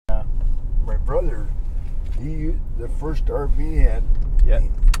brother, the first RV he had Yeah.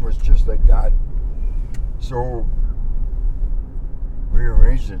 was just like that. So we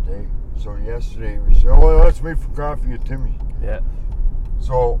arranged it, eh? So yesterday we said, oh, let's meet for coffee at Timmy's. Yeah.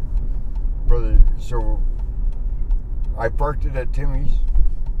 So, brother, I parked it at Timmy's,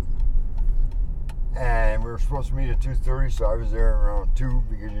 and we were supposed to meet at 2:30, so I was there around 2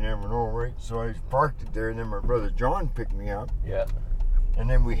 because you never know, right? So I parked it there, and then my brother John picked me up, Yeah. and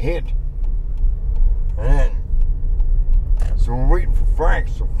then we hid. And then, so we're waiting for Frank.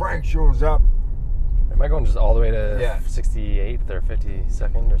 So Frank shows up. Am I going just all the way to Yeah. 68th or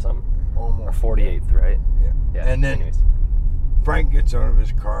 52nd or something? Almost. Or 48th, right? Yeah. Yeah. And then anyways. Frank gets out of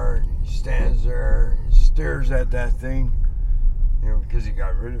his car and he stands there and he stares at that thing, because he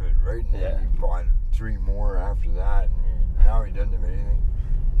got rid of it, right? And then he bought 3 more after that, and now he doesn't have anything.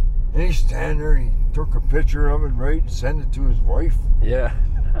 And he's standing there and he took a picture of it, right, and sent it to his wife. Yeah.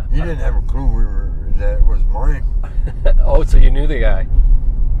 He didn't have a clue that it was mine. Oh, so you knew the guy.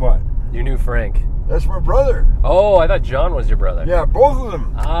 What? You knew Frank. That's my brother. Oh, I thought John was your brother. Yeah, both of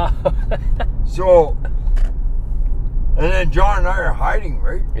them. Ah. So, and then John and I are hiding,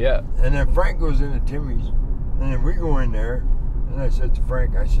 right? Yeah. And then Frank goes into Timmy's, and then we go in there, and I said to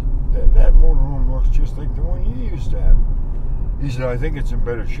Frank, I said, that motorhome looks just like the one you used to have. He said, I think it's in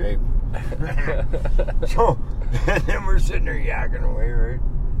better shape. So, and then we're sitting there yakking away, right?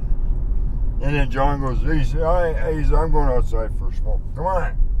 And then John goes, he said, I'm going outside for a smoke. Come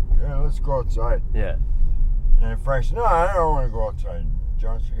on. Yeah, let's go outside. Yeah. And Frank said, no, I don't want to go outside.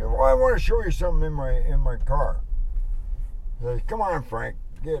 John said, well, I want to show you something in my car. I said, come on, Frank.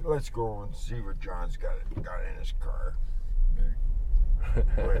 Let's go and see what John's got in his car.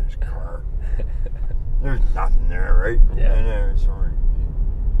 Look at his car. There's nothing there, right? Yeah.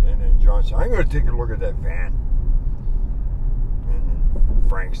 And then John said, I'm going to take a look at that van. And then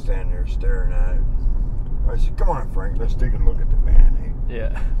Frank's standing there staring at it. I said, come on, Frank, let's take a look at the van, eh?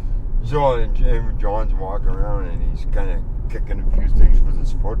 Yeah. So then John's walking around and he's kind of kicking a few things with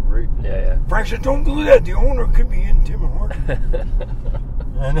his foot, right? Yeah. Frank said, don't do that. The owner could be in Tim Horton.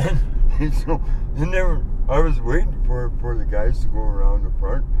 And then I was waiting for the guys to go around the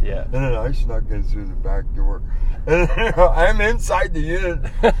front. Yeah. And then I snuck in through the back door. And then I'm inside the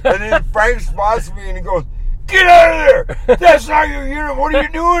unit. And then Frank spots me and he goes, get out of there. That's not your unit. What are you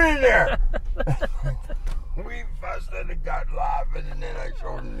doing in there? We fussed and got laughing, and then I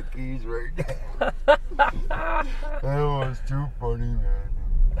showed him the keys right there. That was too funny, man.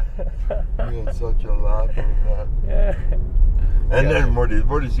 We had such a laugh over that. Yeah. And then what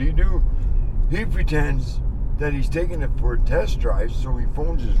does he do? He pretends that he's taking it for a test drive, so he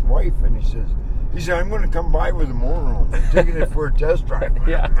phones his wife and he said, I'm going to come by with a motorhome. I'm taking it for a test drive.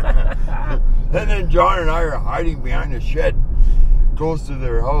 Yeah. And then John and I are hiding behind a shed close to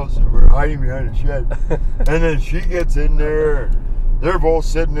their house, and we're hiding behind a shed. And then she gets in there, and they're both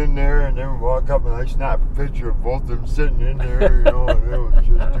sitting in there, and then we walk up and I snap a picture of both of them sitting in there,